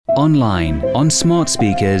online, on smart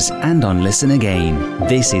speakers and on Listen Again.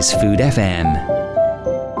 This is Food FM.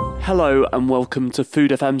 Hello and welcome to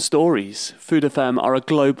Food FM Stories. Food FM are a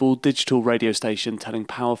global digital radio station telling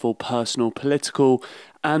powerful personal, political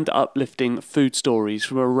and uplifting food stories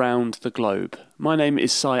from around the globe. My name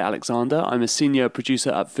is Sai Alexander. I'm a senior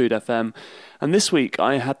producer at Food FM, and this week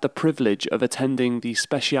I had the privilege of attending the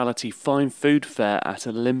Specialty Fine Food Fair at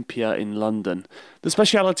Olympia in London. The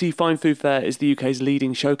Specialty Fine Food Fair is the UK's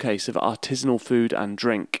leading showcase of artisanal food and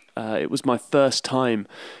drink. It was my first time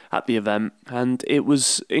at the event, and it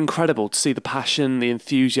was incredible to see the passion, the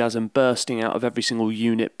enthusiasm bursting out of every single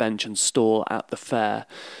unit, bench and stall at the fair.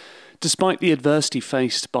 Despite the adversity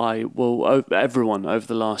faced by, everyone over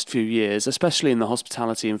the last few years, especially in the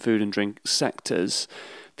hospitality and food and drink sectors,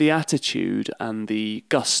 the attitude and the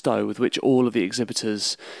gusto with which all of the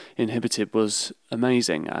exhibitors inhibited was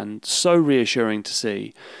amazing and so reassuring to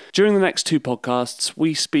see. During the next two podcasts,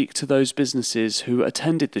 we speak to those businesses who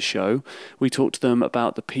attended the show. We talk to them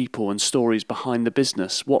about the people and stories behind the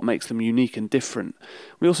business, what makes them unique and different.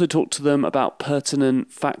 We also talk to them about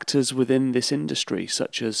pertinent factors within this industry,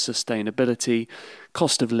 such as sustainability,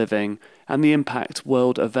 cost of living, and the impact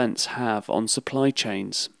world events have on supply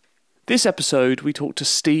chains. This episode, we talk to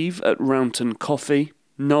Steve at Rounton Coffee,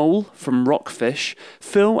 Noel from Rockfish,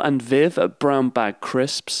 Phil and Viv at Brown Bag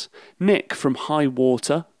Crisps, Nick from High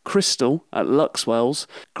Water, Crystal at Luxwells,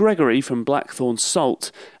 Gregory from Blackthorn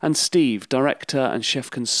Salt, and Steve, director and chef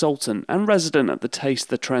consultant and resident at the Taste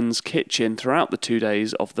the Trends kitchen throughout the 2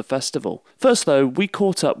 days of the festival. First though, we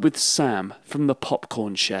caught up with Sam from the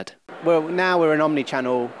Popcorn Shed. Well, now we're an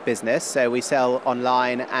omni-channel business, so we sell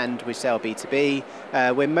online and we sell B2B.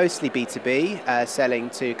 We're mostly B2B, selling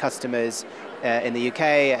to customers in the UK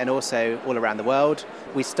and also all around the world.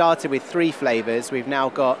 We started with 3 flavours. We've now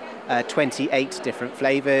got 28 different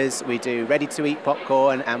flavours. We do ready-to-eat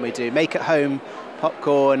popcorn and we do make-at-home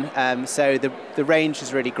popcorn. So the range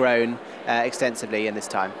has really grown extensively in this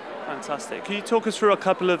time. Fantastic. Can you talk us through a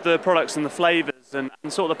couple of the products and the flavours and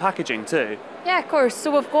sort of the packaging too? Yeah, of course.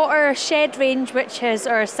 So we've got our Shed range, which is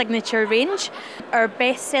our signature range. Our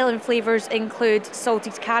best-selling flavours include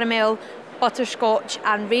salted caramel, butterscotch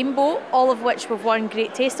and rainbow, all of which we've won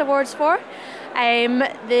Great Taste Awards for.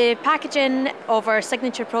 The packaging of our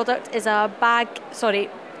signature product is a bag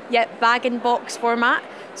and box format.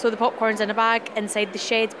 So the popcorn's in a bag inside the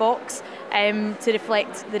Shed box to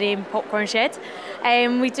reflect the name Popcorn Shed.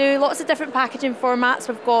 We do lots of different packaging formats.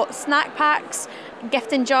 We've got snack packs,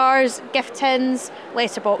 gifting jars, gift tins,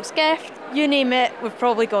 letterbox gift, you name it, we've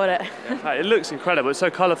probably got it. Yeah, it looks incredible. It's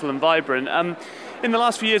so colourful and vibrant. In the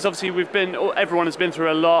last few years, obviously, everyone has been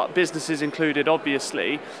through a lot, businesses included,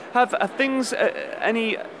 obviously. Have things,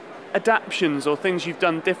 any adaptations or things you've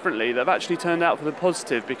done differently that have actually turned out for the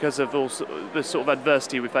positive because of all the sort of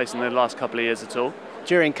adversity we've faced in the last couple of years at all?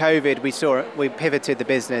 During COVID, we pivoted the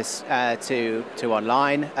business to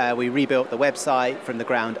online. We rebuilt the website from the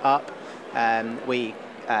ground up. We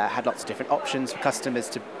had lots of different options for customers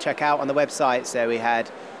to check out on the website. So we had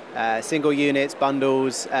single units,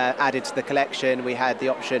 bundles added to the collection. We had the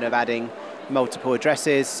option of adding multiple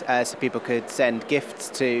addresses so people could send gifts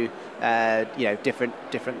to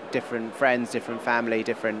different friends, different family,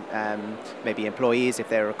 different maybe employees if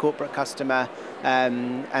they're a corporate customer.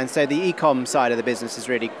 And so the e-com side of the business has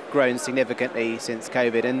really grown significantly since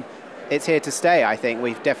COVID, and it's here to stay, I think.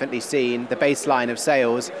 We've definitely seen the baseline of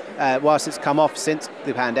sales. Whilst it's come off since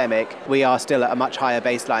the pandemic, we are still at a much higher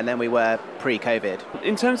baseline than we were pre-COVID.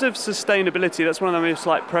 In terms of sustainability, that's one of the most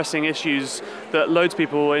pressing issues that loads of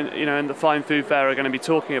people in the Fine Food Fair are going to be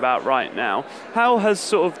talking about right now. How has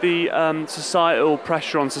sort of the societal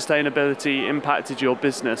pressure on sustainability impacted your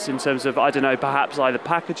business in terms of, perhaps either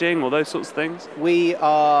packaging or those sorts of things? We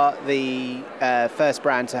are the first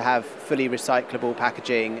brand to have fully recyclable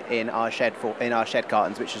packaging in our shed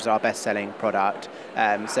cartons, which is our best-selling product.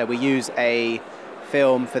 So we use a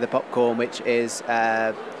film for the popcorn, which is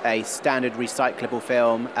a standard recyclable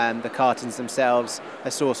film. The cartons themselves are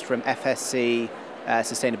sourced from FSC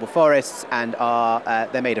Sustainable Forests and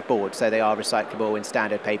they're made of board, so they are recyclable in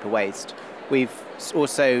standard paper waste. We've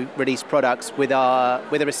also released products with a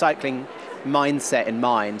recycling mindset in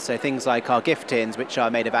mind. So things like our gift tins, which are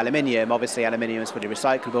made of aluminium. Obviously, aluminium is fully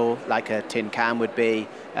recyclable, like a tin can would be.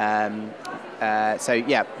 It's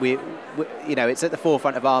at the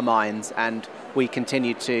forefront of our minds, and we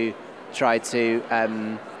continue to try to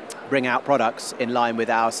bring out products in line with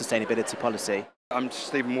our sustainability policy. I'm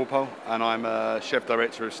Stephen Walpole and I'm a Chef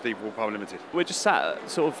Director of Steve Walpole Limited. We're just sat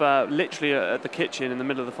sort of literally at the kitchen in the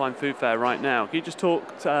middle of the Fine Food Fair right now. Can you just talk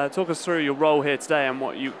us through your role here today and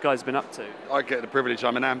what you guys have been up to? I get the privilege,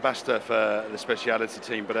 I'm an ambassador for the speciality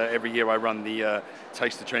team, but every year I run the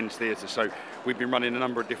Taste the Trends Theatre. So we've been running a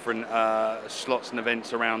number of different slots and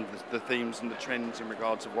events around the themes and the trends in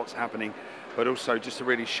regards of what's happening, but also just to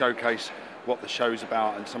really showcase what the show's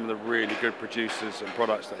about and some of the really good producers and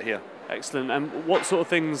products that are here. Excellent. And what sort of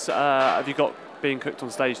things have you got being cooked on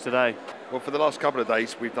stage today? Well, for the last couple of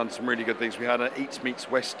days, we've done some really good things. We had an Eats Meets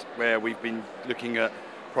West, where we've been looking at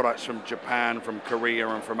products from Japan, from Korea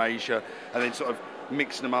and from Asia, and then sort of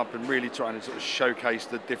mixing them up and really trying to sort of showcase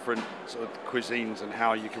the different sort of cuisines and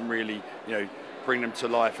how you can really, bring them to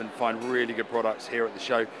life and find really good products here at the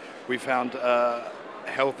show. We found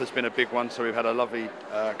health has been a big one, so we've had a lovely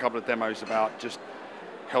couple of demos about just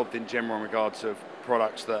health in general in regards of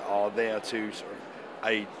products that are there to sort of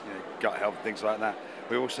aid gut health, things like that.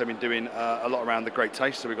 We've also been doing a lot around the Great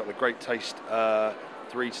Taste, so we've got the Great Taste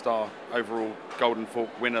 3-star overall Golden Fork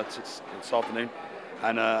winner this afternoon,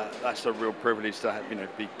 and that's a real privilege to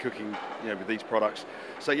have, be cooking with these products.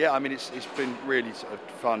 So yeah, I mean it's been really sort of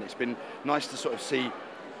fun. It's been nice to sort of see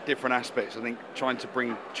different aspects. I think trying to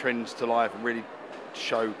bring trends to life and really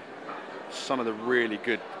show some of the really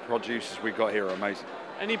good producers we've got here are amazing.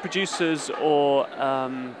 Any producers or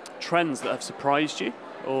trends that have surprised you,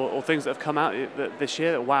 or things that have come out this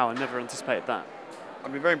year that, wow, I never anticipated that?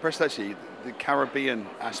 I've been very impressed actually. The Caribbean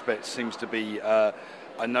aspect seems to be, I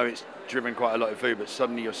know it's driven quite a lot of food, but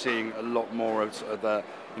suddenly you're seeing a lot more of sort of the,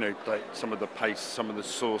 like some of the pastes, some of the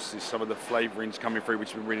sauces, some of the flavourings coming through,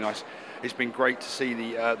 which has been really nice. It's been great to see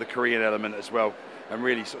the Korean element as well, and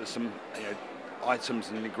really sort of some items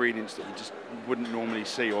and ingredients that you just wouldn't normally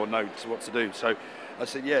see or know what to do. So I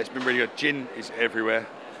said, yeah, it's been really good. Gin is everywhere.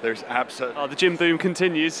 There's absolutely... Oh, the gin boom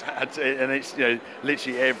continues. And it's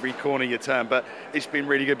literally every corner you turn. But it's been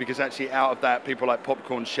really good because actually out of that, people like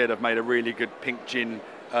Popcorn Shed have made a really good pink gin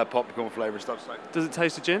popcorn flavour stuff. So does it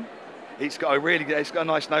taste of gin? It's got a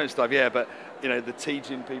nice note and stuff, yeah. But the tea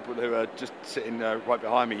gin people who are just sitting right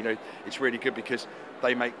behind me, it's really good because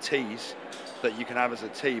they make teas that you can have as a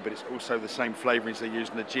tea, but it's also the same flavourings they use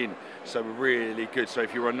in the gin. So really good. So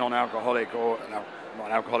if you're a non-alcoholic or not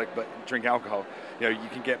an alcoholic but drink alcohol, you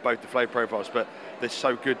can get both the flavour profiles. But they're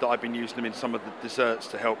so good that I've been using them in some of the desserts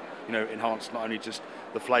to help enhance not only just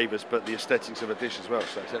the flavours but the aesthetics of a dish as well.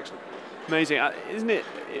 So it's excellent. Amazing. Isn't it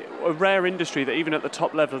a rare industry that even at the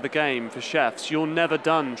top level of the game for chefs, you're never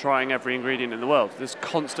done trying every ingredient in the world? There's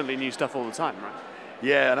constantly new stuff all the time, right?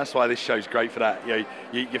 Yeah, and that's why this show's great for that.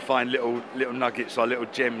 You find little nuggets or little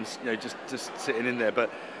gems, just sitting in there. But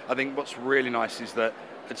I think what's really nice is that,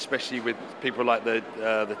 especially with people like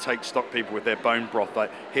the Take Stock people with their bone broth, like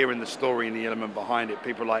hearing the story and the element behind it.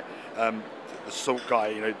 People like the salt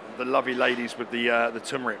guy, the lovely ladies with the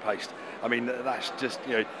turmeric paste. I mean, that's just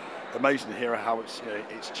amazing to hear how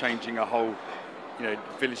it's changing a whole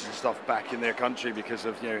villages and stuff back in their country because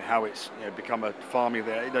of how it's become a farming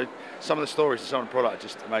there. Some of the stories and some of the product are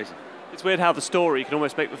just amazing. It's weird how the story can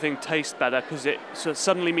almost make the thing taste better because it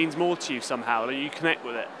suddenly means more to you somehow. Like you connect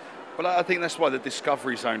with it. Well, I think that's why the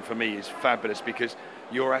Discovery Zone for me is fabulous, because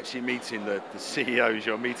you're actually meeting the CEOs,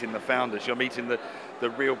 you're meeting the founders, you're meeting the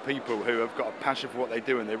real people who have got a passion for what they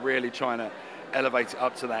do, and they're really trying to elevate it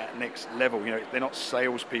up to that next level. They're not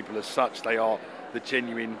salespeople as such; they are the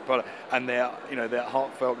genuine product, and their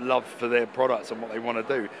heartfelt love for their products and what they want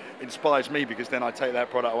to do inspires me, because then I take that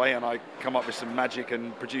product away and I come up with some magic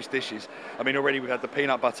and produce dishes. I mean, already we've had the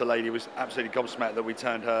peanut butter lady was absolutely gobsmacked that we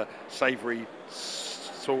turned her savoury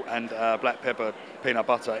salt and black pepper peanut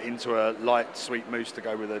butter into a light sweet mousse to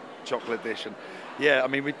go with a chocolate dish. And yeah, I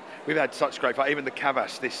mean we've had such great fun. Even the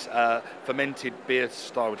kvass, this fermented beer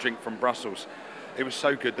style drink from Brussels, it was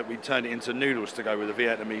so good that we turned it into noodles to go with the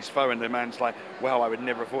Vietnamese pho, and the man's like, wow, I would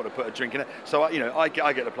never have thought to put a drink in it. So I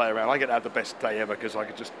get to play around. I get to have the best day ever because I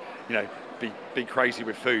could just be crazy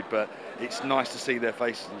with food. But it's nice to see their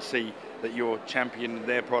faces and see that you're championing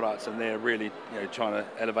their products and they're really trying to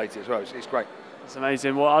elevate it as well. It's great. It's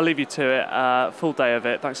amazing. Well, I'll leave you to it. Full day of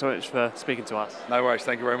it. Thanks so much for speaking to us. No worries.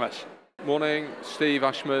 Thank you very much. Morning, Steve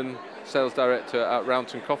Ashman, Sales Director at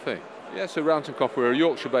Rounton Coffee. Yeah, so Rounton Coffee, we're a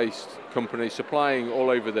Yorkshire-based company supplying all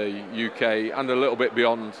over the UK and a little bit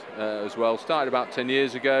beyond as well. Started about 10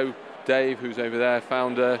 years ago. Dave, who's over there,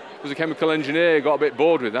 founder, was a chemical engineer, got a bit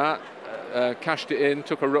bored with that, cashed it in,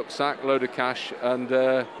 took a rucksack, load of cash, and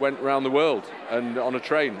went around the world and on a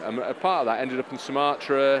train. And a part of that ended up in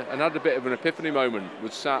Sumatra and had a bit of an epiphany moment.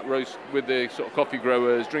 Was sat with the sort of coffee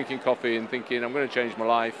growers, drinking coffee and thinking, I'm going to change my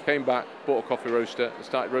life. Came back, bought a coffee roaster and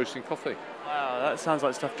started roasting coffee. Wow, that sounds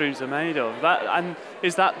like stuff dreams are made of. And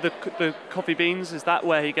is that the coffee beans? Is that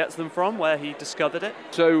where he gets them from? Where he discovered it?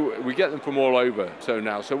 So we get them from all over. So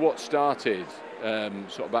what started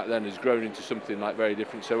sort of back then has grown into something like very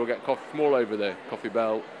different. So we'll get coffee from all over the coffee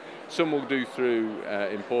belt. Some we'll do through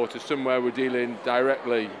importers. Somewhere we're dealing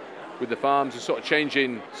directly with the farms and sort of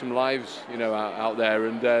changing some lives, out there.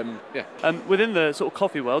 And within the sort of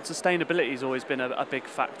coffee world, sustainability has always been a big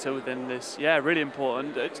factor within this. Yeah, really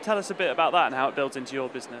important. Tell us a bit about that and how it builds into your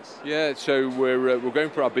business. Yeah, so we're going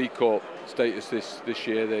for our B Corp status this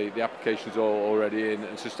year. The application's all already in,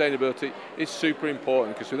 and sustainability is super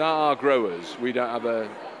important because without our growers, we don't have a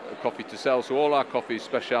coffee to sell. So all our coffee is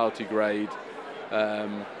specialty grade,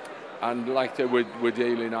 and like I said, we're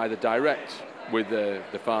dealing either direct with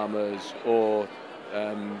the farmers or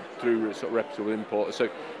through sort of reputable importers. So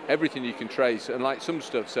everything you can trace, and like some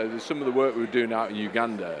stuff, so there's some of the work we're doing out in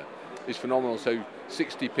Uganda is phenomenal. So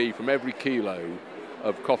 60p from every kilo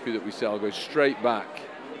of coffee that we sell goes straight back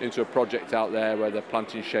into a project out there where they're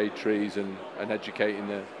planting shade trees and educating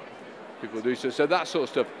the people who do so. So that sort of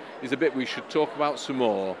stuff is a bit we should talk about some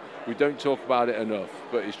more. We don't talk about it enough,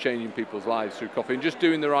 but it's changing people's lives through coffee and just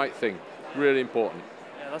doing the right thing. Really important.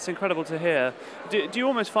 That's incredible to hear. Do you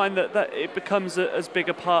almost find that it becomes as big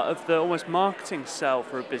a part of the almost marketing sell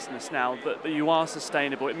for a business now, that you are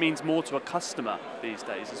sustainable? It means more to a customer these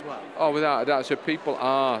days as well. Oh, without a doubt. So people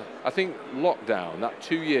are, I think lockdown, that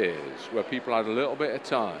 2 years where people had a little bit of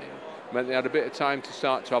time, meant they had a bit of time to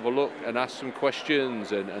start to have a look and ask some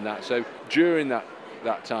questions and that. So during that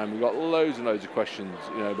time, we got loads and loads of questions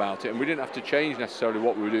about it, and we didn't have to change necessarily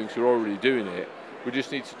what we were doing because we were already doing it. We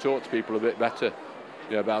just need to talk to people a bit better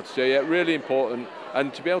about it. So yeah, really important,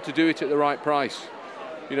 and to be able to do it at the right price.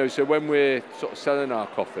 So when we're sort of selling our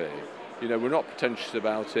coffee, we're not pretentious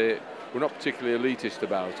about it, we're not particularly elitist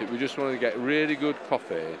about it. We just want to get really good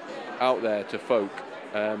coffee out there to folk.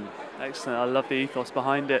 Excellent, I love the ethos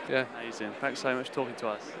behind it. Yeah. Amazing, thanks so much for talking to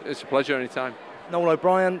us. It's a pleasure anytime. Noel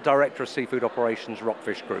O'Brien, Director of Seafood Operations,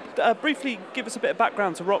 Rockfish Group. Briefly, give us a bit of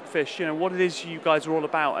background to Rockfish, what it is you guys are all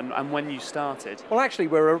about and when you started. Well, actually,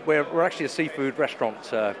 we're actually a seafood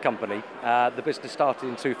restaurant company. The business started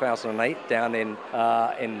in 2008 down in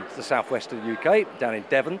the southwest of the UK, down in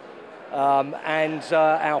Devon. And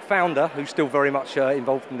our founder, who's still very much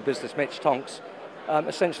involved in the business, Mitch Tonks,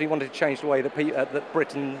 essentially wanted to change the way that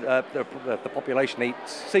Britain, the population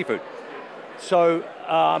eats seafood. So,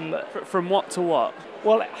 from what to what?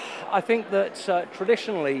 Well, I think that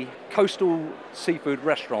traditionally coastal seafood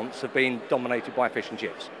restaurants have been dominated by fish and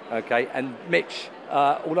chips. Okay, and Mitch,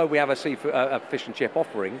 although we have a fish and chip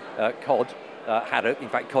offering, cod, haddock. In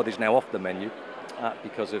fact, cod is now off the menu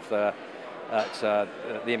because of the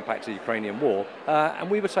impact of the Ukrainian war,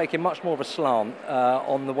 and we were taking much more of a slant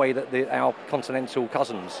on the way that our continental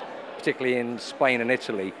cousins, particularly in Spain and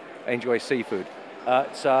Italy, enjoy seafood.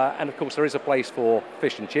 And of course, there is a place for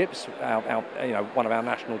fish and chips, one of our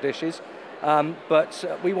national dishes.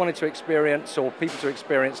 But we wanted to experience, or people to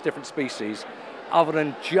experience, different species, other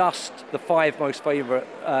than just the 5 most favourite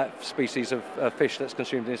species of fish that's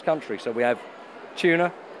consumed in this country. So we have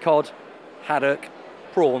tuna, cod, haddock,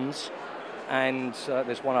 prawns, and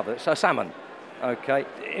there's one other, so salmon. Okay.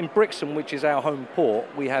 In Brixham, which is our home port,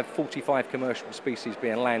 we have 45 commercial species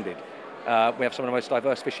being landed. We have some of the most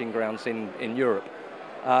diverse fishing grounds in Europe.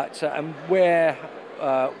 And where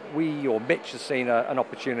we, or Mitch, has seen an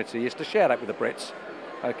opportunity is to share that with the Brits,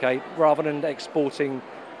 okay? Rather than exporting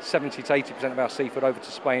 70 to 80% of our seafood over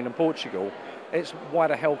to Spain and Portugal, it's why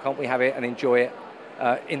the hell can't we have it and enjoy it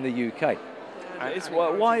in the UK?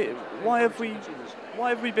 Why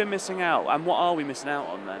have we been missing out, and what are we missing out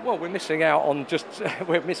on then? Well, we're missing out on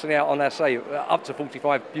I say, up to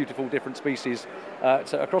 45 beautiful different species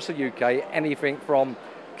across the UK. Anything from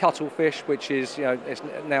cuttlefish, which is it's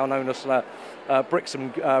now known as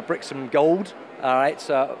Brixham Gold, all right,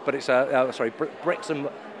 but it's Brixham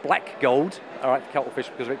Black Gold, all right, for cuttlefish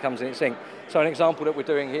because it comes in its ink. So an example that we're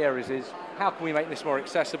doing here is how can we make this more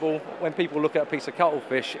accessible? When people look at a piece of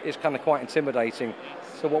cuttlefish, it's kind of quite intimidating.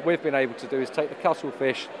 So what we've been able to do is take the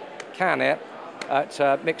cuttlefish, can it,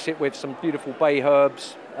 mix it with some beautiful bay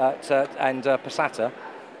herbs and passata,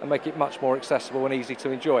 and make it much more accessible and easy to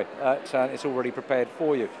enjoy. It's already prepared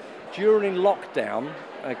for you. During lockdown,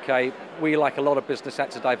 okay, we, like a lot of business, had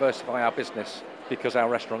to diversify our business because our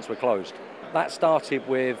restaurants were closed. That started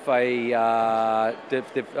with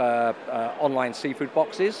online seafood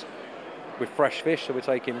boxes, with fresh fish. So we're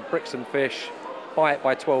taking Brixham fish, buy it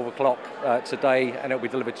by 12 o'clock today, and it'll be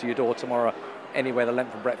delivered to your door tomorrow, anywhere the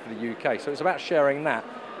length and breadth of the UK. So it's about sharing that.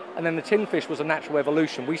 And then the tin fish was a natural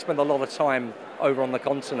evolution. We spend a lot of time over on the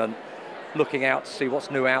continent looking out to see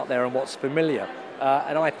what's new out there and what's familiar.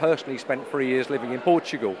 And I personally spent 3 years living in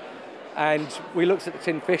Portugal. And we looked at the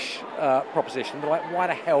tin fish proposition. We're like, why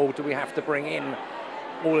the hell do we have to bring in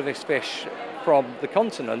all of this fish from the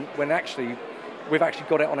continent when we've actually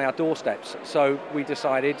got it on our doorsteps? So we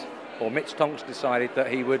decided, or Mitch Tonks decided,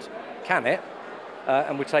 that he would can it,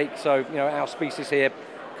 and we take, our species here,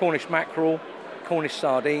 Cornish mackerel, Cornish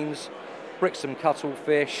sardines, Brixham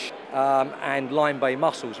cuttlefish, and Lyme Bay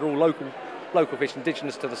mussels. They're all local fish,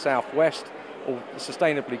 indigenous to the southwest, all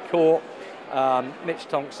sustainably caught. Mitch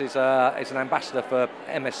Tonks is an ambassador for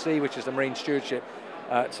MSC, which is the Marine Stewardship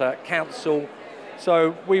Council.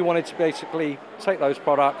 So we wanted to basically take those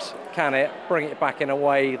products, can it, bring it back in a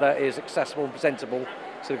way that is accessible and presentable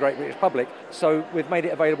to the great British public. So we've made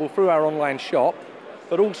it available through our online shop,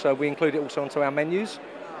 but also we include it also onto our menus.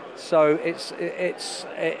 So it's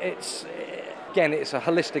again, it's a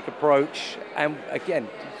holistic approach, and again,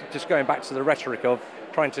 just going back to the rhetoric of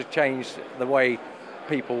trying to change the way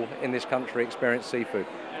people in this country experience seafood.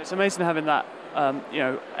 It's amazing having that.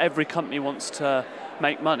 Every company wants to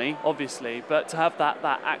make money, obviously, but to have that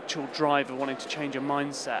actual drive of wanting to change a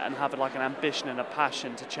mindset and have like an ambition and a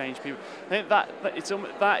passion to change people. I think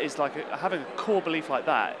that is like having a core belief like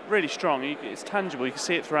that, really strong. It's tangible. You can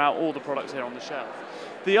see it throughout all the products here on the shelf.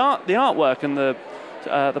 The artwork and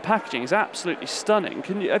the packaging is absolutely stunning.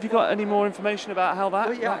 Have you got any more information about how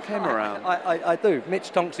that came around? I do. Mitch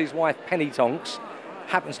Tonks' wife, Penny Tonks,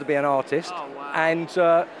 happens to be an artist. Oh, wow. And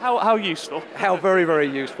how useful? How very, very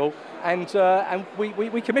useful. And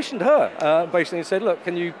we commissioned her basically and said, look,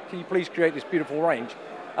 can you please create this beautiful range?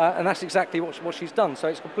 And that's exactly what she's done. So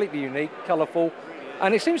it's completely unique, colourful,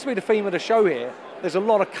 and it seems to be the theme of the show here. There's a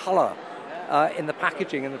lot of colour in the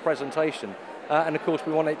packaging and the presentation, and of course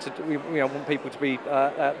we want want people to be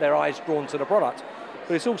their eyes drawn to the product.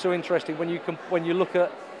 But it's also interesting when you look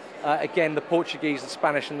at again the Portuguese, the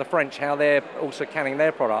Spanish, and the French, how they're also canning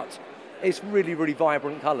their products. It's really, really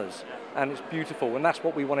vibrant colours, and it's beautiful, and that's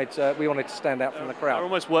what we wanted to stand out from the crowd. They're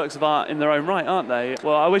almost works of art in their own right, aren't they?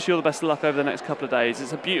 Well, I wish you all the best of luck over the next couple of days.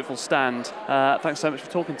 It's a beautiful stand. Thanks so much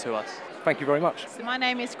for talking to us. Thank you very much. So my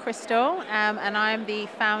name is Crystal, and I'm the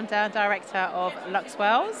founder and director of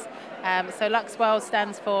Luxwells. So Luxwells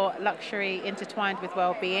stands for Luxury Intertwined with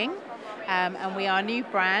Wellbeing. And we are a new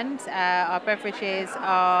brand. Our beverages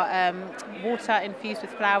are water infused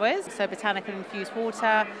with flowers, so botanical infused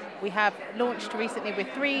water. We have launched recently with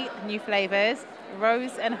 3 new flavours: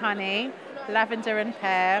 rose and honey, lavender and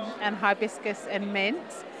pear, and hibiscus and mint.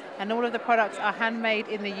 And all of the products are handmade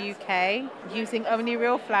in the UK using only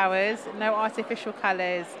real flowers, no artificial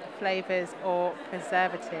colours, flavours or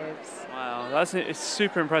preservatives. Wow, it's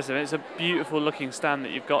super impressive. It's a beautiful looking stand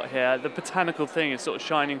that you've got here. The botanical thing is sort of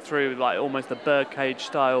shining through, like almost the birdcage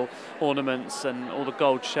style ornaments and all the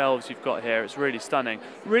gold shelves you've got here. It's really stunning.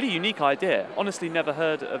 Really unique idea. Honestly, never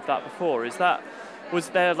heard of that before. Was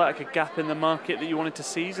there like a gap in the market that you wanted to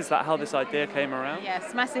seize? Is that how this idea came around?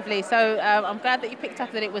 Yes, massively. So I'm glad that you picked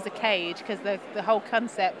up that it was a cage, because the whole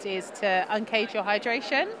concept is to uncage your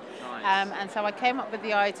hydration. Nice. And so I came up with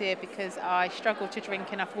the idea because I struggle to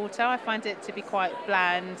drink enough water. I find it to be quite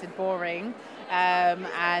bland and boring.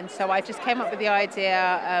 And so I just came up with the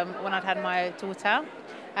idea when I'd had my daughter,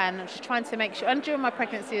 and I was just trying to make sure, and during my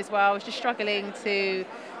pregnancy as well, I was just struggling to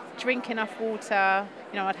drink enough water.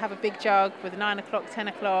 I'd have a big jug with 9 o'clock, 10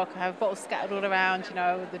 o'clock. I have bottles scattered all around,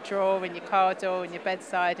 the drawer in your car door and your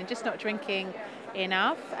bedside, and just not drinking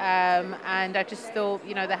enough. And I just thought,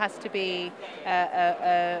 there has to be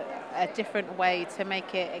a different way to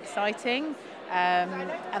make it exciting.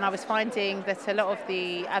 And I was finding that a lot of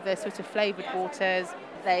the other sort of flavoured waters,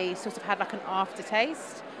 they sort of had like an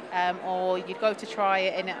aftertaste, or you'd go to try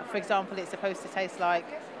it, and for example, it's supposed to taste like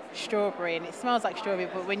strawberry, and it smells like strawberry,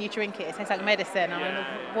 but when you drink it, it tastes like medicine. I mean,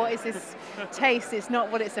 what is this taste? It's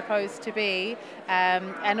not what it's supposed to be.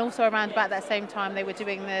 And also around about that same time, they were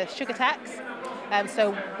doing the sugar tax.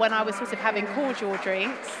 So when I was sort of having cordial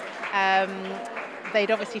drinks,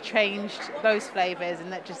 they'd obviously changed those flavours,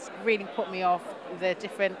 and that just really put me off the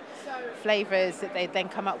different flavours that they'd then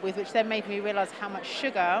come up with, which then made me realise how much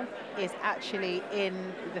sugar is actually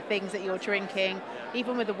in the things that you're drinking,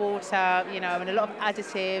 even with the water, and a lot of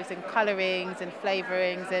additives and colourings and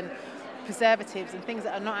flavourings and preservatives and things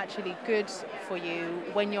that are not actually good for you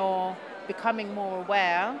when you're becoming more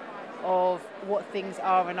aware of what things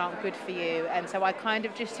are and aren't good for you. And so I kind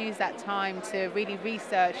of just used that time to really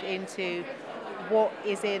research into what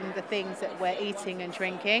is in the things that we're eating and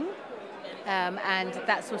drinking. And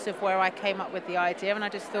that's sort of where I came up with the idea, and I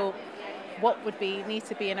just thought, what would need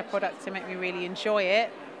to be in a product to make me really enjoy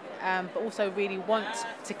it, but also really want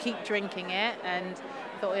to keep drinking it. And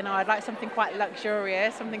thought, I'd like something quite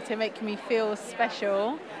luxurious, something to make me feel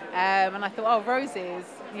special. And I thought, roses,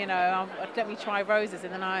 let me try roses.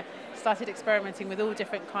 And then I started experimenting with all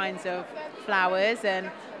different kinds of flowers,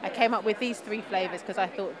 and I came up with these 3 flavors because I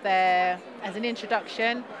thought they're, as an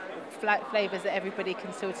introduction, flavors that everybody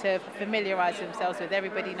can sort of familiarize themselves with.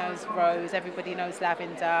 Everybody knows rose, everybody knows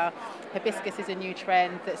lavender. Hibiscus is a new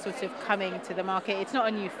trend that's sort of coming to the market. It's not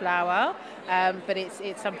a new flower, but it's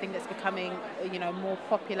something that's becoming, more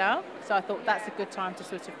popular. So I thought that's a good time to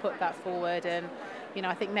sort of put that forward. And,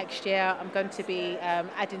 I think next year I'm going to be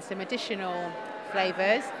adding some additional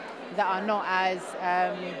flavors that are not as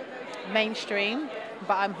mainstream,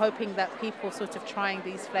 but I'm hoping that people sort of trying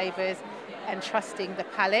these flavors and trusting the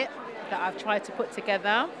palette that I've tried to put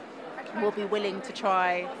together will be willing to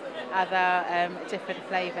try other different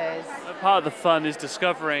flavors. Part of the fun is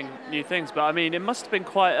discovering new things, but I mean, it must have been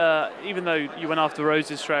quite even though you went after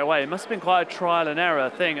roses straight away, it must have been quite a trial and error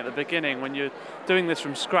thing at the beginning when you're doing this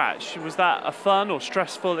from scratch. Was that a fun or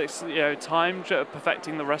stressful time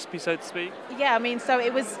perfecting the recipe, so to speak? Yeah, I mean, so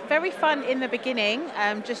it was very fun in the beginning.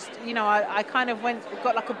 I kind of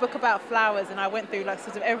got like a book about flowers, and I went through like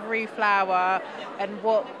sort of every flower and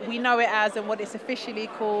what we know it as and what it's officially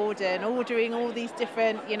called, and ordering all these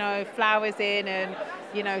different, flowers in, and,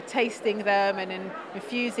 tasting them and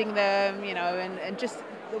infusing them, and just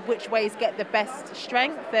which ways get the best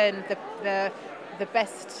strength and the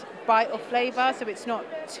best bite of flavour, so it's not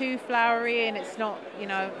too flowery and it's not,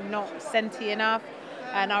 not scenty enough.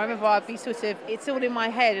 And I remember I'd be it's all in my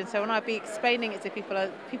head, and so when I'd be explaining it to people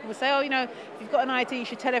would say, if you've got an idea, you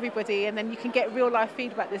should tell everybody, and then you can get real life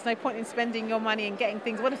feedback. There's no point in spending your money and getting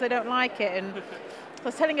things. What if they don't like it? And I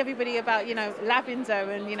was telling everybody about, lavender,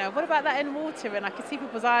 and, what about that in water? And I could see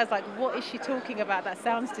people's eyes like, what is she talking about? That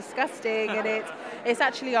sounds disgusting. And it's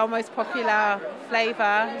actually our most popular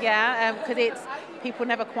flavour, because people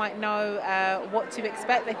never quite know what to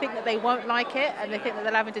expect. They think that they won't like it, and they think that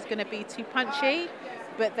the lavender is going to be too punchy.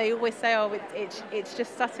 But they always say, it's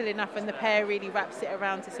just subtle enough, and the pear really wraps it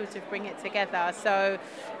around to sort of bring it together. So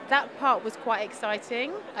that part was quite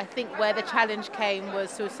exciting. I think where the challenge came was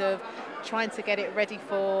sort of trying to get it ready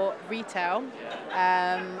for retail,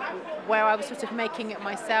 where I was sort of making it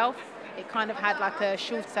myself. It kind of had like a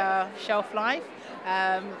shorter shelf life.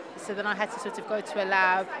 So then I had to sort of go to a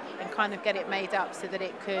lab and kind of get it made up so that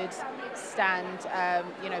it could stand,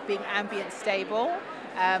 being ambient stable.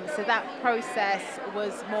 So that process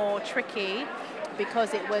was more tricky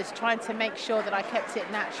because it was trying to make sure that I kept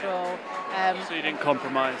it natural. So you didn't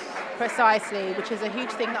compromise? Precisely, which is a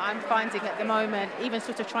huge thing that I'm finding at the moment, even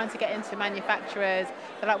sort of trying to get into manufacturers.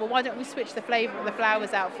 They're like, well, why don't we switch the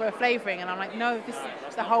flowers out for a flavouring? And I'm like, no, this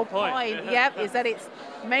is the whole point. Yep, is that it's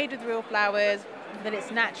made with real flowers, that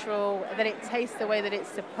it's natural, that it tastes the way that it's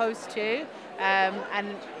supposed to.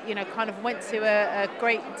 And, kind of went to a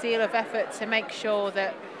great deal of effort to make sure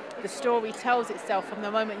that the story tells itself from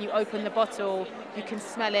the moment you open the bottle. You can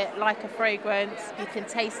smell it like a fragrance, you can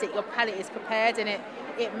taste it, your palate is prepared, and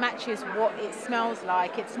it matches what it smells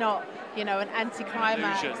like. It's not, an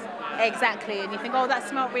anticlimax. Illusion. Exactly, and you think, that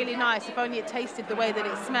smelled really nice, if only it tasted the way that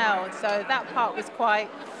it smelled. So that part was quite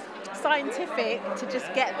scientific to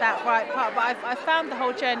just get that right part. But I found the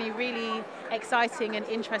whole journey really exciting and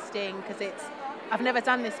interesting because I've never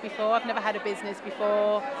done this before. I've never had a business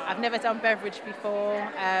before. I've never done beverage before.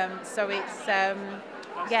 So it's,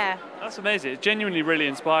 That's amazing. It's genuinely really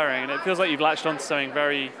inspiring, and it feels like you've latched onto something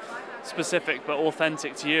very specific but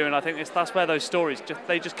authentic to you. And I think that's where those stories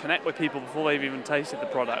they just connect with people before they've even tasted the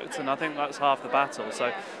product. And I think that's half the battle.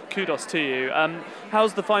 So kudos to you.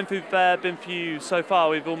 How's the Fine Food Fair been for you so far?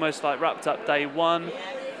 We've almost wrapped up day one.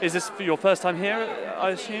 Is this your first time here, I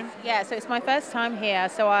assume? Yeah, so it's my first time here.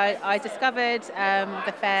 So I discovered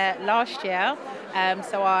the fair last year.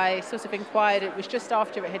 So I sort of inquired. It was just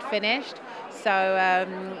after it had finished. So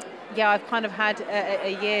I've kind of had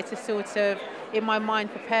a year to sort of, in my mind,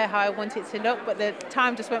 prepare how I want it to look. But the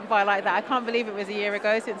time just went by like that. I can't believe it was a year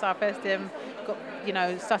ago since I first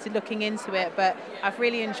started looking into it. But I've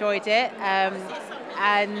really enjoyed it.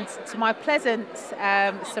 And to my pleasant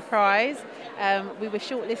surprise, we were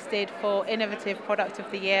shortlisted for Innovative Product of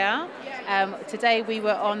the Year. Today we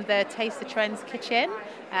were on the Taste the Trends kitchen,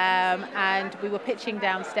 and we were pitching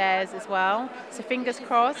downstairs as well. So fingers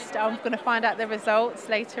crossed, I'm going to find out the results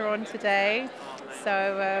later on today.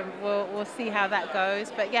 So we'll see how that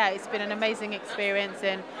goes. But yeah, it's been an amazing experience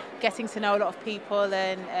and getting to know a lot of people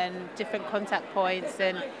and different contact points,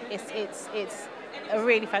 and it's a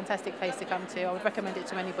really fantastic place to come to. I would recommend it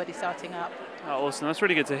to anybody starting up. Oh, awesome, that's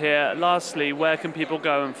really good to hear. Lastly, where can people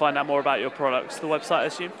go and find out more about your products? The website, I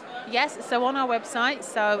assume? Yes, so on our website,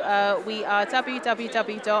 we are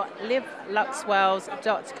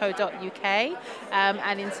www.liveluxwells.co.uk,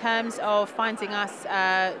 and in terms of finding us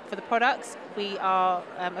for the products, we are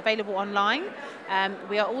available online.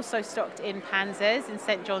 We are also stocked in Panzers in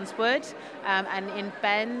St John's Wood, and in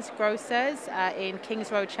Ben's Grocers in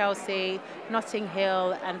Kings Road, Chelsea, Notting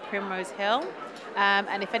Hill and Primrose Hill.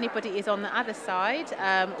 And if anybody is on the other side,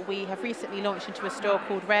 we have recently launched into a store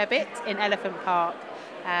called Rarebit in Elephant Park.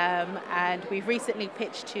 And we've recently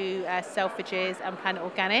pitched to Selfridges and Planet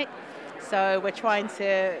Organic, so we're trying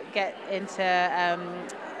to get into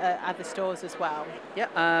other stores as well.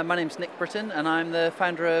 Yeah, my name's Nick Britton and I'm the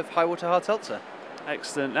founder of Highwater Hard Seltzer.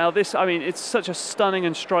 Excellent. Now this, it's such a stunning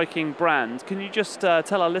and striking brand. Can you just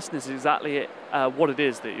tell our listeners exactly what it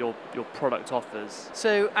is that your product offers?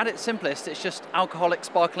 So at its simplest, it's just alcoholic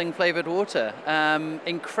sparkling flavoured water.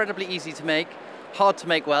 Incredibly easy to make, hard to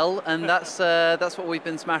make well, and that's what we've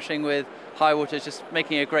been smashing with Highwater, just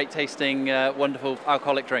making a great tasting, wonderful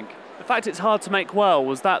alcoholic drink. The fact it's hard to make well,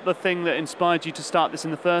 was that the thing that inspired you to start this in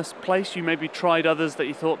the first place? You maybe tried others that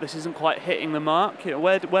you thought this isn't quite hitting the mark? You know,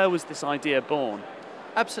 where was this idea born?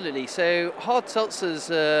 Absolutely. So hard seltzers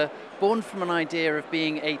are born from an idea of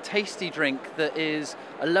being a tasty drink that is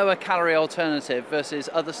a lower calorie alternative versus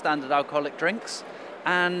other standard alcoholic drinks.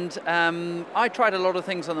 And I tried a lot of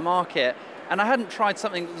things on the market, and I hadn't tried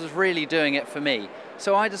something that was really doing it for me.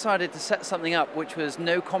 So I decided to set something up which was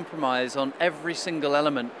no compromise on every single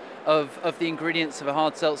element of the ingredients of a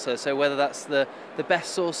hard seltzer. So whether that's the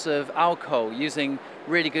best source of alcohol, using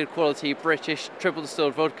really good quality British triple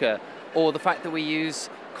distilled vodka, or the fact that we use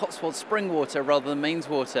Cotswold spring water rather than mains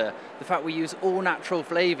water, the fact we use all natural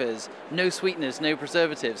flavours, no sweeteners, no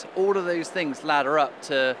preservatives, all of those things ladder up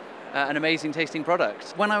to an amazing tasting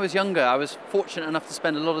product. When I was younger, I was fortunate enough to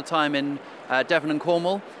spend a lot of time in Devon and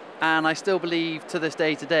Cornwall, and I still believe to this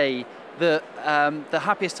day today that the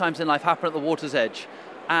happiest times in life happen at the water's edge.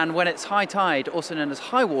 And when it's high tide, also known as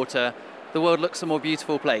high water, the world looks a more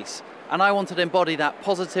beautiful place. And I wanted to embody that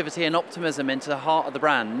positivity and optimism into the heart of the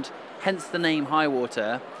brand, hence the name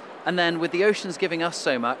Highwater. And then with the oceans giving us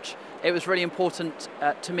so much, it was really important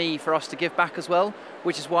to me for us to give back as well,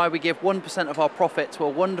 which is why we give 1% of our profit to a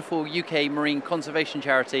wonderful UK marine conservation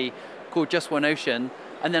charity called Just One Ocean.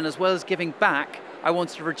 And then as well as giving back, I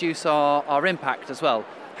wanted to reduce our impact as well,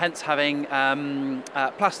 hence having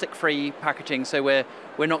plastic-free packaging, so we're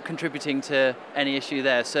not contributing to any issue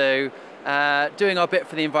there. So doing our bit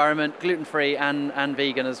for the environment, gluten-free and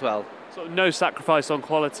vegan as well. So no sacrifice on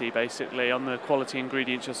quality, basically, on the quality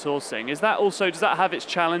ingredients you're sourcing. Is that also, does that have its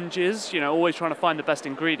challenges? You know, always trying to find the best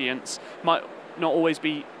ingredients might not always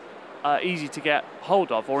be easy to get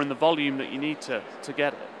hold of, or in the volume that you need to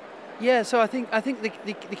get it. Yeah, so I think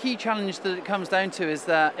the key challenge that it comes down to is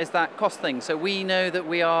that cost thing. So we know that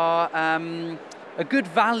we are a good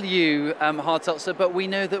value hard seltzer, but we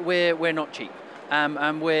know that we're not cheap,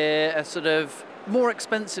 and we're a sort of more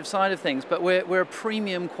expensive side of things, but we're a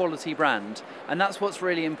premium quality brand, and that's what's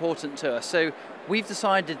really important to us. So we've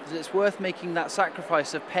decided that it's worth making that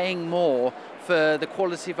sacrifice of paying more for the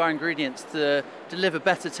quality of our ingredients to deliver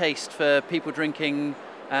better taste for people drinking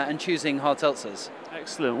and choosing hard seltzers.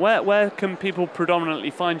 Excellent. Where can people predominantly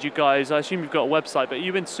find you guys? I assume you've got a website, but are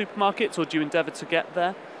you in supermarkets, or do you endeavour to get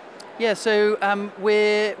there? Yeah, so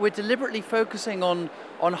we're deliberately focusing on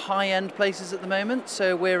high-end places at the moment.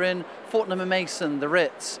 So we're in Fortnum and Mason, the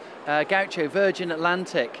Ritz, Gaucho, Virgin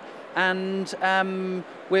Atlantic, and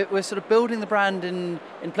we're sort of building the brand in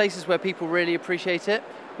places where people really appreciate it.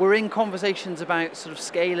 We're in conversations about sort of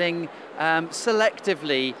scaling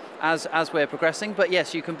selectively as we're progressing. But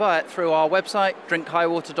yes, you can buy it through our website,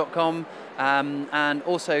 drinkhighwater.com, and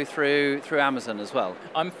also through Amazon as well.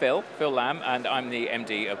 I'm Phil Lamb, and I'm the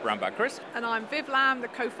MD of Brown Bag Crisp. And I'm Viv Lamb, the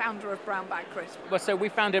co-founder of Brown Bag Crisp. Well, so we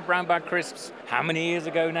founded Brown Bag Crisps how many years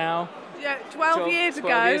ago now? Yeah, 12 years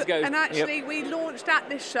 12 years ago. and actually we launched at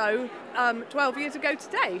this show 12 years ago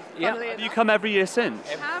today. Yep. funnily Have you enough. come every year since?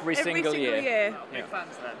 Every single year. Big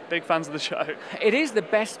fans then. Big fans of the show. It is the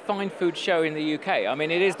best fine food show in the UK. I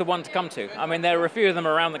mean, it is the one to come to. I mean, there are a few of them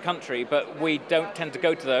around the country, but we don't tend to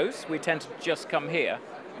go to those. We tend to just come here.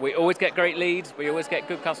 We always get great leads. We always get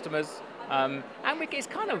good customers. And it's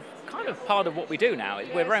kind of part of what we do now.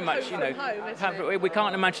 We're very much, we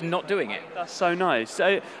can't imagine not doing it. That's so nice.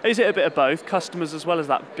 Is it a bit of both, customers as well as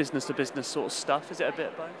that business-to-business sort of stuff? Is it a bit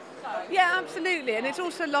of both? Yeah, absolutely. And it's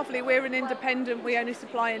also lovely. We're an independent. We only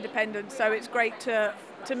supply independent, so it's great to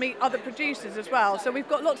meet other producers as well. So we've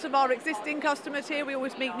got lots of our existing customers here. We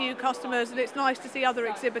always meet new customers, and it's nice to see other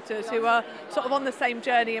exhibitors who are sort of on the same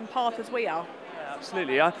journey and path as we are.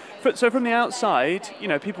 Absolutely. So from the outside,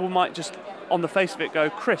 people might just, on the face of it,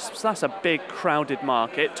 go, crisps, that's a big, crowded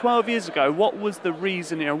market. 12 years ago, what was the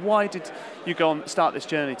reason, why did you go and start this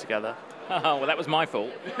journey together? Oh, well, that was my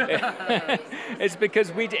fault. It's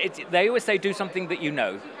because they always say do something that you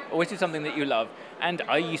know, always do something that you love. And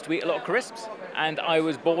I used to eat a lot of crisps, and I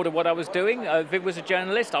was bored of what I was doing. Viv was a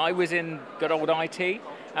journalist, I was in good old IT,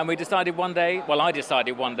 and I decided one day,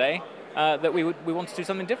 that we wanted to do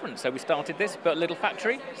something different. So we started this, built a little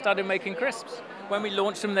factory, started making crisps. When we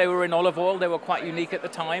launched them, they were in olive oil. They were quite unique at the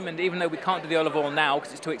time, and even though we can't do the olive oil now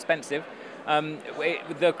because it's too expensive,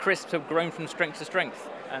 the crisps have grown from strength to strength.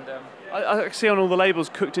 And I see on all the labels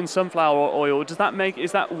cooked in sunflower oil. Is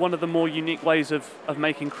that one of the more unique ways of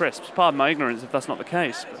making crisps? Pardon my ignorance if that's not the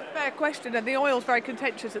case. It's a fair question, and the oil's very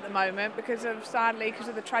contentious at the moment because of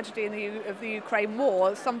the tragedy of the Ukraine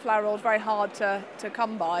war. Sunflower oil is very hard to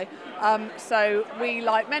come by. So we,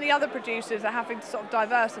 like many other producers, are having to sort of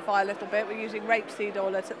diversify a little bit. We're using rapeseed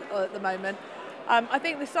oil at the moment. I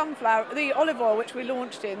think the olive oil, which we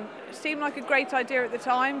launched in, seemed like a great idea at the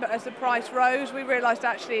time, but as the price rose, we realised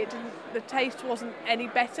actually the taste wasn't any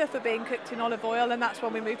better for being cooked in olive oil, and that's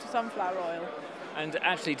when we moved to sunflower oil. And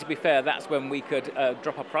actually, to be fair, that's when we could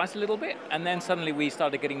drop our price a little bit, and then suddenly we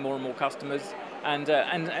started getting more and more customers,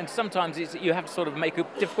 and sometimes you have to sort of make a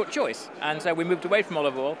difficult choice, and so we moved away from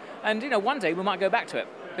olive oil, and one day we might go back to it,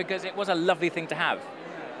 because it was a lovely thing to have.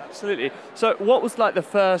 Absolutely. So what was like the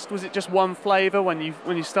first, was it just one flavour when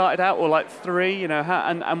you started out, or like three, and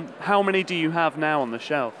how many do you have now on the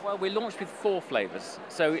shelf? Well, we launched with 4 flavours.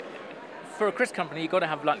 So for a crisp company, you've got to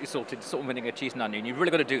have lightly salted salt and vinegar, cheese and onion. You've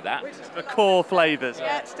really got to do that. The core flavours.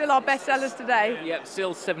 Yeah, it's still our best sellers today. Yeah,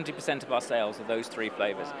 still 70% of our sales are those 3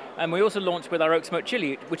 flavours. And we also launched with our oak smoked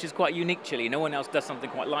chilli, which is quite a unique chilli. No one else does something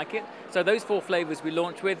quite like it. So those 4 flavours we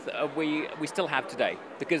launched with, we still have today,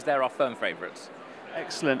 because they're our firm favourites.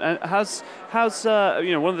 Excellent. And how's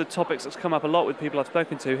one of the topics that's come up a lot with people I've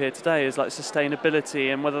spoken to here today is like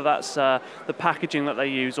sustainability, and whether that's the packaging that they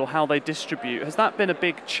use or how they distribute. Has that been a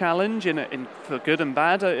big challenge for good and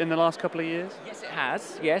bad in the last couple of years? Yes, it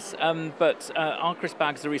has. Yes, but our crisp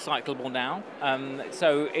bags are recyclable now.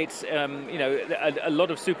 So it's a lot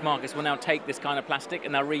of supermarkets will now take this kind of plastic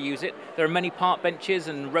and they'll reuse it. There are many park benches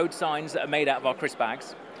and road signs that are made out of our crisp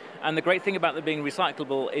bags. And the great thing about them being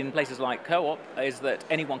recyclable in places like Co-op is that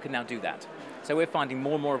anyone can now do that. So we're finding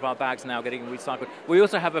more and more of our bags now getting recycled. We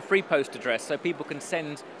also have a free post address, so people can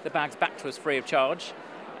send the bags back to us free of charge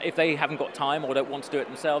if they haven't got time or don't want to do it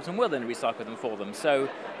themselves, and we'll then recycle them for them. So,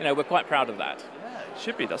 we're quite proud of that.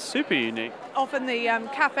 Should be. That's super unique. Often the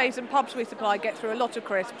cafes and pubs we supply get through a lot of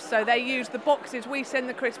crisps, so they use the boxes we send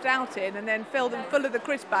the crisps out in and then fill them full of the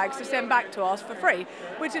crisp bags to send back to us for free,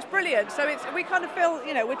 which is brilliant. So we kind of feel,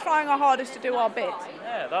 we're trying our hardest to do our bit.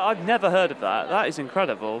 Yeah, I've never heard of that. That is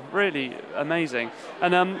incredible. Really amazing.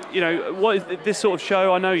 And, what is this sort of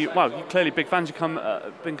show? I know you're clearly big fans.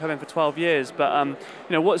 You've been coming for 12 years, but,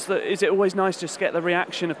 is it always nice to just get the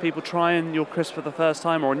reaction of people trying your crisp for the first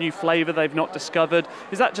time, or a new flavour they've not discovered?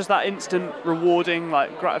 Is that just that instant rewarding,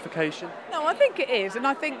 gratification? No, I think it is, and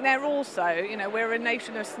I think they're also, we're a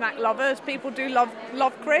nation of snack lovers. People do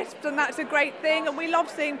love crisps, and that's a great thing, and we love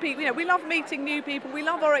seeing people, we love meeting new people. We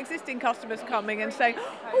love our existing customers coming and saying,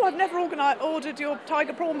 oh, I've never ordered your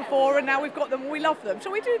tiger prawn before, and now we've got them and we love them.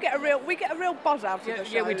 So we do get a real buzz out of the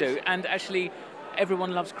shows. Yeah, we do, and actually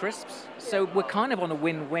everyone loves crisps, so we're kind of on a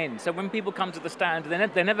win-win. So when people come to the stand,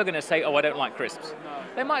 they're never going to say, oh, I don't like crisps.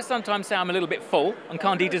 They might sometimes say I'm a little bit full and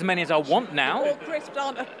can't eat as many as I want now. Or crisps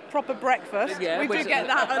aren't a proper breakfast. Yeah, we do get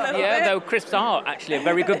that a little bit. Yeah, though crisps are actually a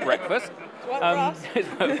very good breakfast. It's worked for us.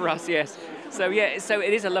 It's worked for us, yes. So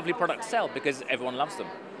it is a lovely product to sell because everyone loves them.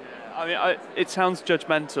 I mean, it sounds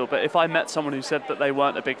judgmental, but if I met someone who said that they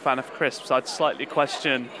weren't a big fan of crisps, I'd slightly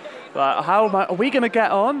question, like, are we going to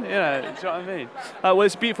get on? You know, do you know what I mean? Well,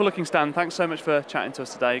 it's a beautiful looking stand. Thanks so much for chatting to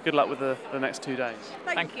us today. Good luck with the next 2 days.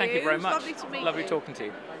 Thank you very much. Lovely to meet Lovely you. talking to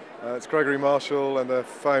you. It's Gregory Marshall and the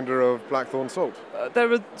founder of Blackthorn Salt.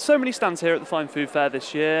 There are so many stands here at the Fine Food Fair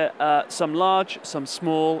this year, some large, some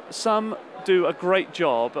small, some do a great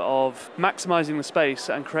job of maximising the space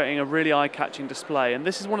and creating a really eye-catching display, and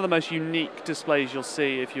this is one of the most unique displays you'll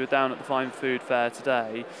see if you were down at the Fine Food Fair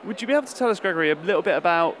today. Would you be able to tell us, Gregory, a little bit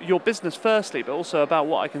about your business firstly, but also about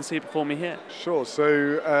what I can see before me here? Sure,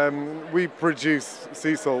 so we produce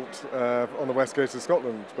sea salt on the west coast of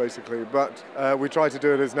Scotland, basically, but we try to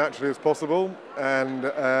do it as naturally as possible, and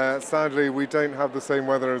sadly we don't have the same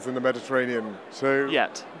weather as in the Mediterranean. So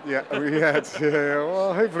Yet. Yeah,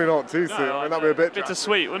 well, hopefully not too soon. I mean, that'd be a bit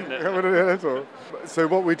bittersweet, wouldn't it? A little. So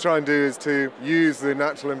what we try and do is to use the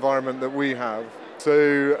natural environment that we have.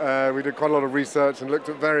 So we did quite a lot of research and looked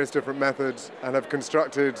at various different methods and have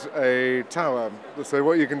constructed a tower. So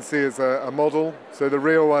what you can see is a model. So the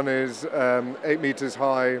real one is 8 meters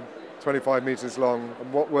high, 25 meters long.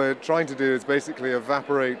 And what we're trying to do is basically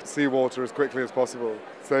evaporate seawater as quickly as possible.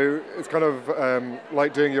 So it's kind of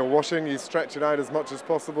like doing your washing. You stretch it out as much as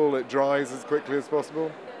possible. It dries as quickly as possible.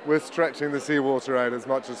 We're stretching the seawater out as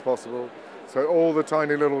much as possible. So all the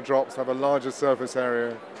tiny little drops have a larger surface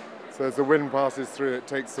area. So as the wind passes through, it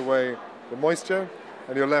takes away the moisture,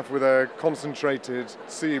 and you're left with a concentrated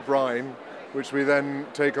sea brine, which we then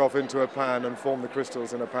take off into a pan and form the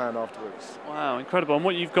crystals in a pan afterwards. Wow, incredible. And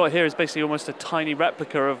what you've got here is basically almost a tiny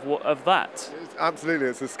replica of that. Absolutely,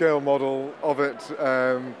 it's a scale model of it.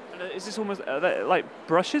 Is this almost like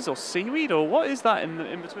brushes or seaweed, or what is that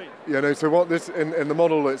in between? Yeah, no, so what this, in the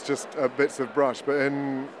model it's just bits of brush, but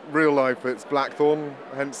in real life it's blackthorn,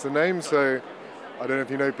 hence the name. So I don't know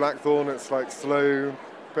if you know blackthorn, it's like sloe,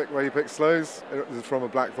 where you pick sloes. It's from a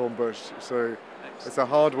blackthorn bush. So it's a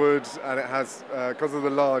hardwood, and it has, because of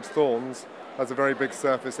the large thorns, has a very big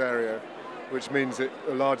surface area, which means a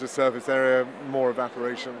larger surface area, more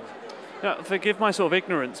evaporation. Now, forgive my sort of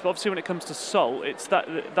ignorance, but obviously when it comes to salt, it's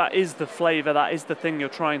that is the flavour, that is the thing you're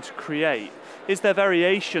trying to create. Is there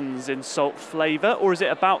variations in salt flavour, or is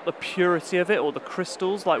it about the purity of it or the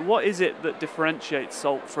crystals? Like, what is it that differentiates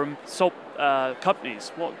salt from salt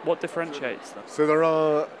companies? What differentiates them? So there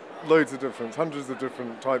are loads of different, hundreds of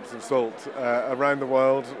different types of salt around the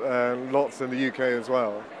world, lots in the UK as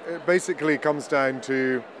well. It basically comes down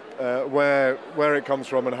to where it comes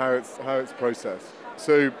from and how it's processed.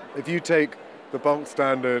 So if you take the bulk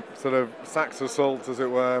standard sort of sacks of salt, as it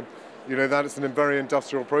were, you know, that is a very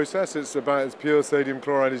industrial process. It's about as pure sodium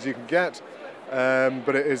chloride as you can get,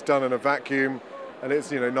 but it is done in a vacuum, and it's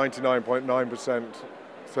 99.9%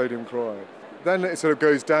 sodium chloride. Then it sort of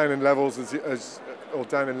goes down in levels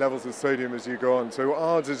down in levels of sodium as you go on. So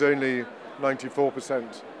ours is only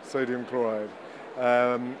 94% sodium chloride.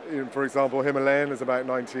 For example, Himalayan is about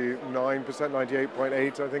 99%,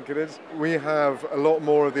 98.8 I think it is. We have a lot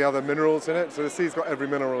more of the other minerals in it. So the sea's got every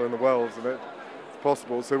mineral in the world in it. It's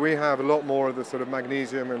possible. So we have a lot more of the sort of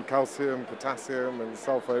magnesium and calcium, potassium and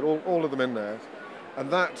sulfate, all of them in there.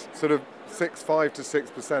 And that sort of 5 to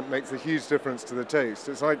 6% makes a huge difference to the taste.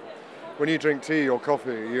 It's like when you drink tea or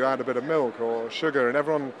coffee, you add a bit of milk or sugar, and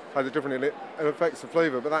everyone has a different, it affects the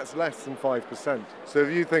flavour, but that's less than 5%. So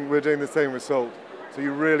if you think we're doing the same with salt, so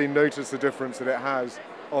you really notice the difference that it has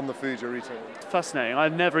on the food you're eating. Fascinating.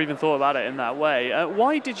 I've never even thought about it in that way.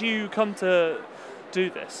 Why did you come to do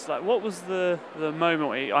this? Like, what was the moment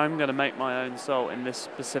where I'm going to make my own salt in this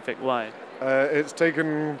specific way? It's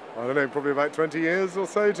taken, I don't know, probably about 20 years or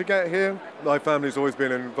so to get here. My family's always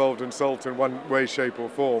been involved in salt in one way, shape or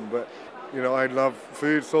form, but I love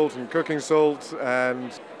food salt and cooking salt,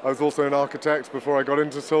 and I was also an architect before I got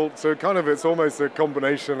into salt, so kind of it's almost a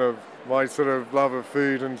combination of my sort of love of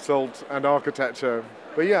food and salt and architecture.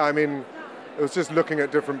 But yeah, I mean, it was just looking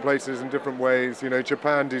at different places in different ways.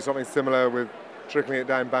 Japan do something similar with trickling it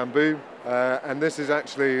down bamboo, and this is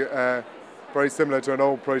actually very similar to an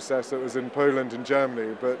old process that was in Poland and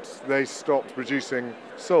Germany, but they stopped producing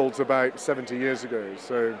salt about 70 years ago.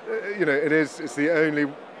 So, it's the only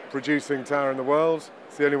producing tower in the world.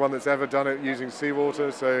 It's the only one that's ever done it using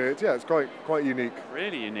seawater, so it's quite unique.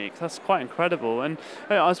 Really unique. That's quite incredible. And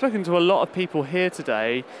I've spoken to a lot of people here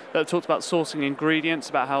today that have talked about sourcing ingredients,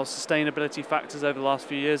 about how sustainability factors over the last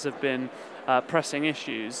few years have been pressing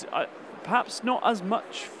issues. Perhaps not as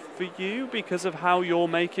much for you because of how you're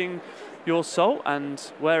making your salt and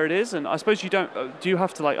where it is? And I suppose do you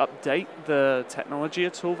have to like update the technology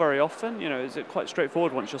at all very often? Is it quite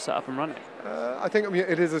straightforward once you're set up and running? I think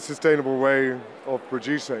it is a sustainable way of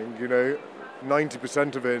producing.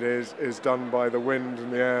 90% of it is done by the wind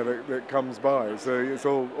and the air that comes by, so it's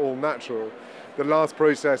all natural. The last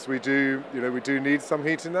process we do need some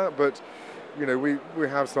heat in that, but we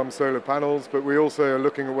have some solar panels, but we also are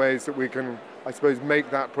looking at ways that we can, I suppose,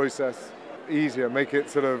 make that process easier, make it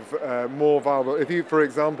sort of more viable. For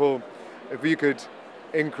example, if you could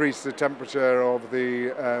increase the temperature of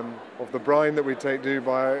the brine that we do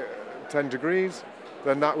by 10 degrees,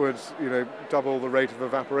 then that would double the rate of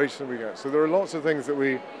evaporation we get. So there are lots of things that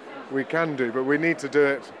we can do, but we need to do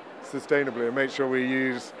it sustainably and make sure we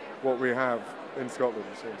use what we have in Scotland.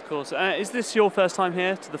 So. Of course. Is this your first time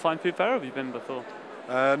here to the Fine Food Fair, or have you been before?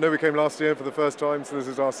 No, we came last year for the first time, so this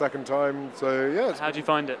is our second time. So yeah. How do you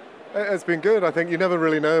find it? It's been good. I think you never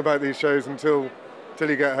really know about these shows until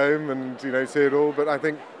you get home and see it all. But I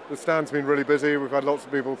think the stand's been really busy. We've had lots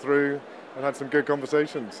of people through and had some good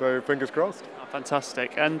conversations. So fingers crossed. Oh,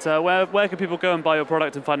 fantastic. And where can people go and buy your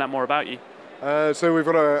product and find out more about you? So we've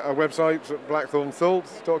got a website,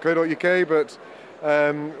 blackthornsalt.co.uk, but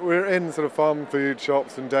we're in sort of farm food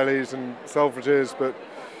shops and delis and Selfridges, but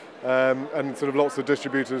and sort of lots of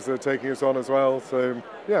distributors that are taking us on as well. So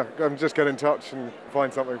yeah, just get in touch and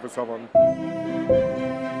find something for someone.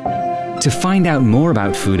 To find out more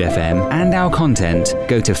about Food FM and our content,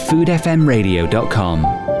 go to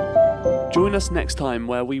foodfmradio.com. Join us next time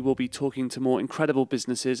where we will be talking to more incredible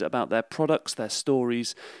businesses about their products, their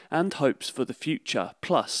stories, and hopes for the future.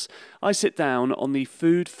 Plus, I sit down on the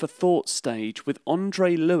Food for Thought stage with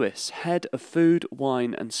Andre Lewis, head of food,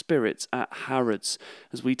 wine and spirits at Harrods,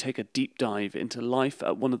 as we take a deep dive into life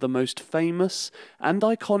at one of the most famous and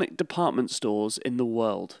iconic department stores in the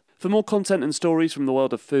world. For more content and stories from the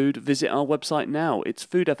world of food, visit our website now. It's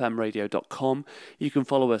foodfmradio.com. You can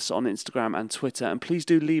follow us on Instagram and Twitter, and please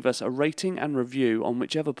do leave us a rating and review on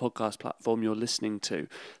whichever podcast platform you're listening to.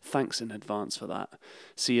 Thanks in advance for that.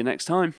 See you next time.